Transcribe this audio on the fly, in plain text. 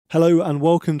Hello and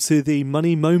welcome to the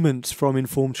Money Moment from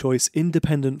Informed Choice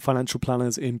Independent Financial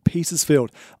Planners in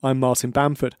Petersfield. I'm Martin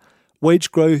Bamford.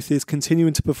 Wage growth is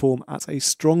continuing to perform at a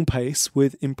strong pace,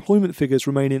 with employment figures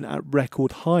remaining at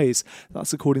record highs.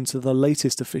 That's according to the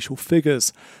latest official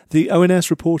figures. The ONS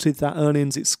reported that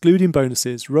earnings excluding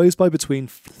bonuses rose by between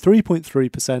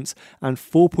 3.3% and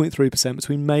 4.3%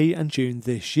 between May and June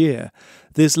this year.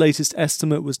 This latest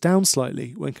estimate was down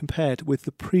slightly when compared with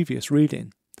the previous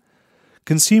reading.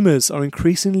 Consumers are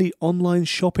increasingly online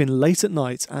shopping late at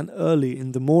night and early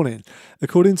in the morning.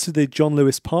 According to the John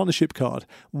Lewis Partnership Card,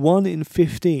 1 in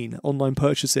 15 online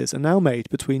purchases are now made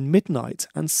between midnight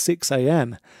and 6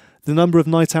 a.m. The number of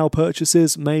night owl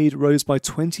purchases made rose by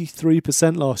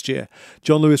 23% last year.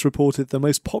 John Lewis reported the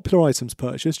most popular items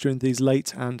purchased during these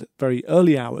late and very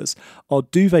early hours are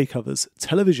duvet covers,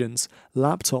 televisions,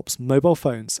 laptops, mobile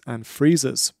phones and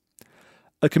freezers.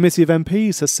 A committee of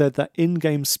MPs has said that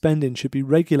in-game spending should be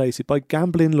regulated by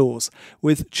gambling laws,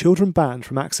 with children banned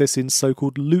from accessing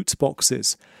so-called loot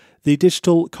boxes. The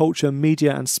Digital, Culture,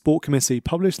 Media and Sport Committee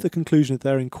published the conclusion of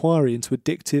their inquiry into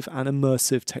addictive and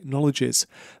immersive technologies.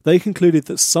 They concluded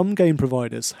that some game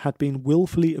providers had been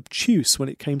willfully obtuse when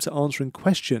it came to answering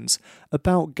questions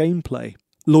about gameplay.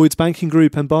 Lloyds Banking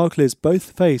Group and Barclays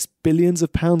both face billions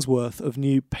of pounds worth of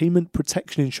new payment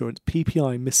protection insurance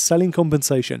 (PPI) mis-selling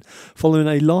compensation following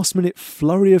a last-minute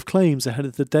flurry of claims ahead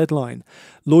of the deadline.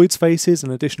 Lloyds faces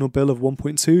an additional bill of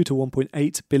 £1.2 to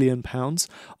 £1.8 billion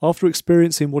after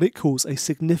experiencing what it calls a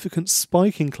significant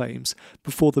spike in claims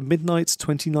before the midnight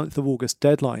 29th of August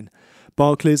deadline.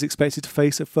 Barclays expected to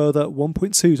face a further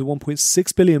 £1.2 to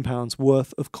 £1.6 billion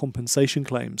worth of compensation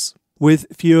claims.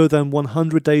 With fewer than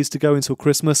 100 days to go until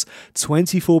Christmas,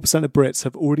 24% of Brits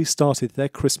have already started their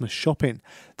Christmas shopping.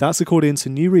 That's according to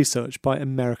new research by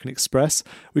American Express,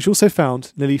 which also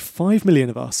found nearly 5 million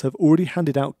of us have already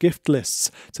handed out gift lists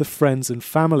to friends and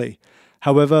family.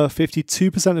 However,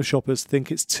 52% of shoppers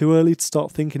think it's too early to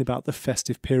start thinking about the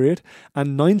festive period, and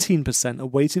 19% are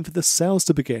waiting for the sales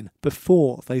to begin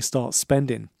before they start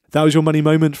spending. That was your Money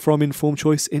Moment from Informed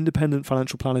Choice Independent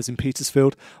Financial Planners in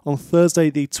Petersfield on Thursday,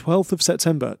 the 12th of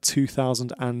September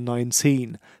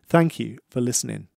 2019. Thank you for listening.